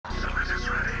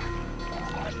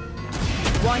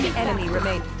One enemy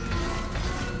remains.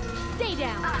 Stay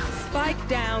down. Spike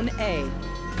down A.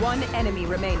 One enemy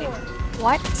remaining.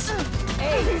 What?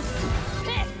 A.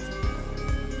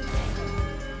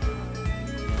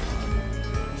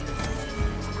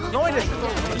 No, it isn't.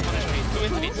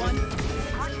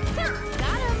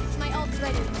 Got him. My ult's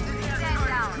ready.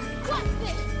 What's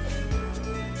this?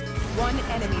 One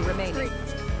enemy remaining.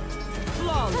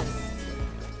 Flawless.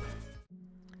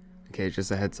 Okay,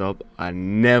 just a heads up, I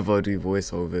never do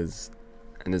voiceovers,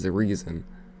 and there's a reason.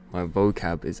 My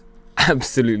vocab is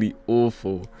absolutely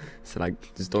awful, so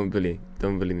like, just don't bully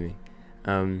me.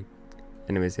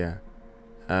 Anyways, yeah.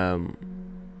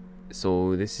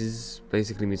 So this is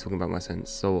basically me talking about my sense.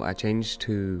 So I changed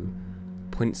to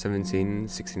 0.17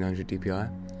 1600 DPI,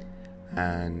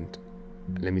 and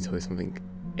let me tell you something.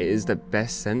 It is the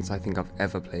best sense I think I've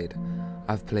ever played.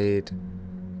 I've played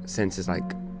senses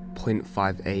like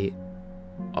 0.58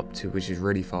 up to, which is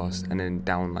really fast, and then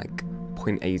down like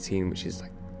 0.18, which is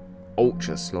like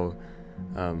ultra slow.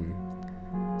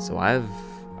 So I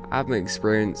have my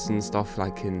experience and stuff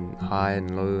like in high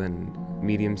and low and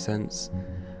medium sense,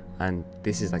 and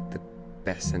this is like the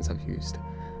best sense I've used.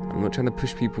 I'm not trying to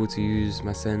push people to use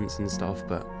my sense and stuff,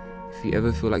 but if you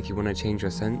ever feel like you want to change your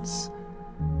sense,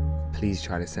 please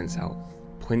try the sense out.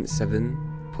 0.7,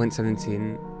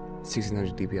 0.17,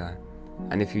 1600 DPI.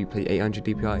 And if you play 800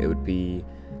 DPI, it would be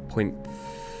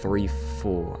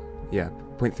 0.34. Yeah,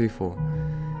 0.34.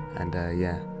 And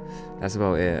yeah, that's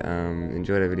about it.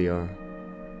 Enjoy the video.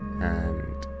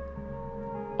 And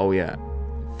oh yeah,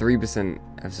 3%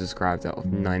 have subscribed out of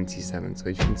 97. So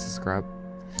if you can subscribe,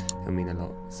 it'll mean a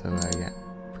lot. So yeah,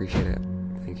 appreciate it.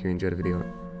 Thank you. Enjoy the video.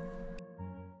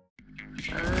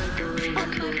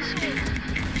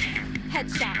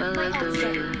 Headshot. My ult's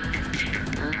ready.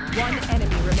 One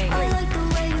enemy remaining. I like the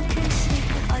way you kiss it.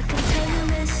 I can tell you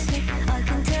miss it. I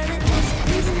can tell it miss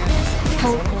it.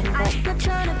 I'm not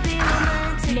trying to be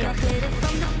romantic. I hit it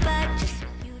from the back. Just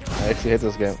you don't I actually hate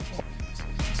this game.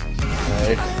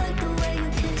 Right. I like the way you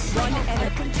kiss it. One I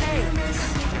enemy. can tell you miss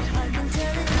it. I can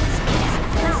tell it miss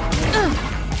it.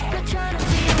 Not trying to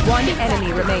be One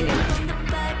enemy remaining. from the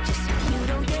back. Just you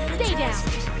don't get it. Stay down.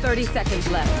 30 seconds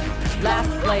left. Last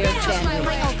player standing.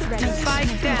 My ult's ready.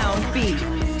 Spike down B.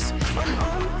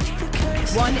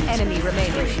 One enemy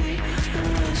remaining.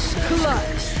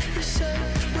 Clutch.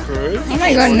 Oh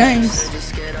my god, nice.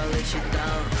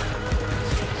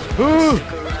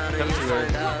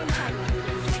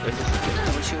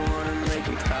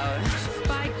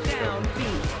 Spike down B.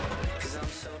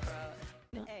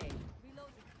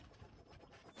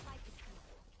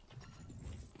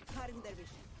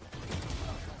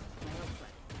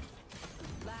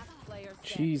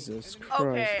 Jesus Christ.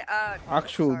 Okay,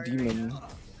 Actual sorry. demon.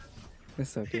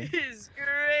 It's okay. He's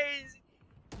crazy.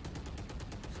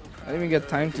 I didn't even get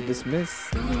time to dismiss.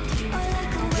 One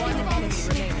enemy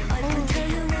remaining. I can tell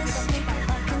you miss it. I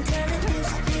can tell it miss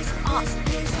it.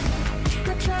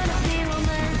 Not trying to be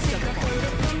romantic. I hit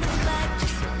it from the back.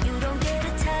 Just you don't get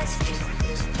attached.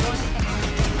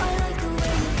 I like the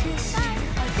way you kiss it.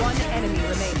 One enemy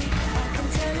remaining. I can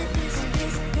tell it miss it.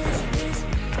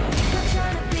 Not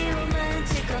trying to be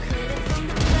romantic. I hit it from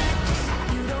the back. Just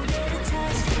you don't get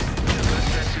attached.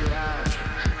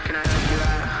 Can I help you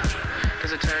out?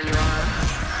 Does it turn you on?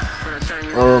 When I turn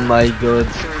you Oh on, my god.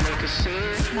 can we make a scene?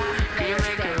 Can you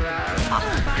make it loud?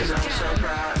 Cause I'm so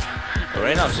proud.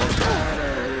 Right now, so 3.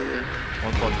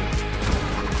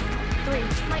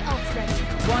 My ult's ready.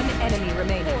 One enemy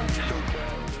remaining.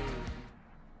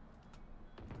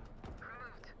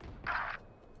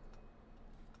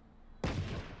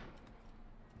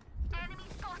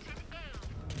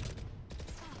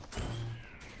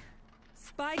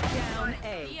 Spike down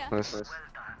A. nice.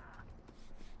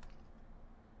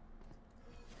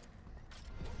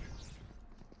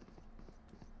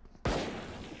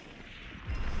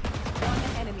 One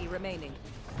enemy remaining.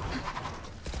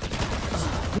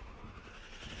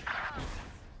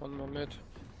 One more mid.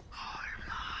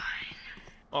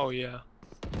 Oh yeah.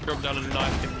 Drop down and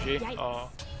knife him, G. Oh.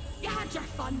 You had your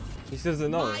fun. He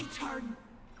doesn't know. My turn.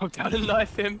 Go down and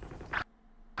knife him.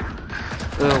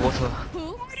 Water.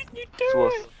 Who? Why didn't you It's do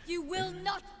worth. it? You will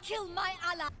not kill my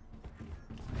ally.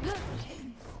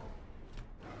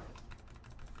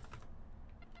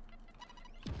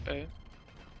 Okay.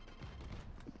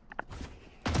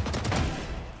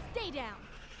 Stay down.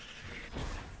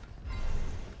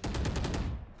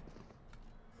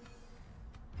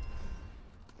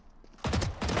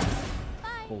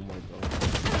 Bye. Oh my god.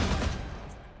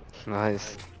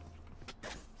 Nice.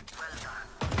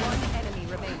 One enemy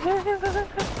remaining.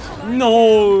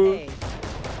 No! A.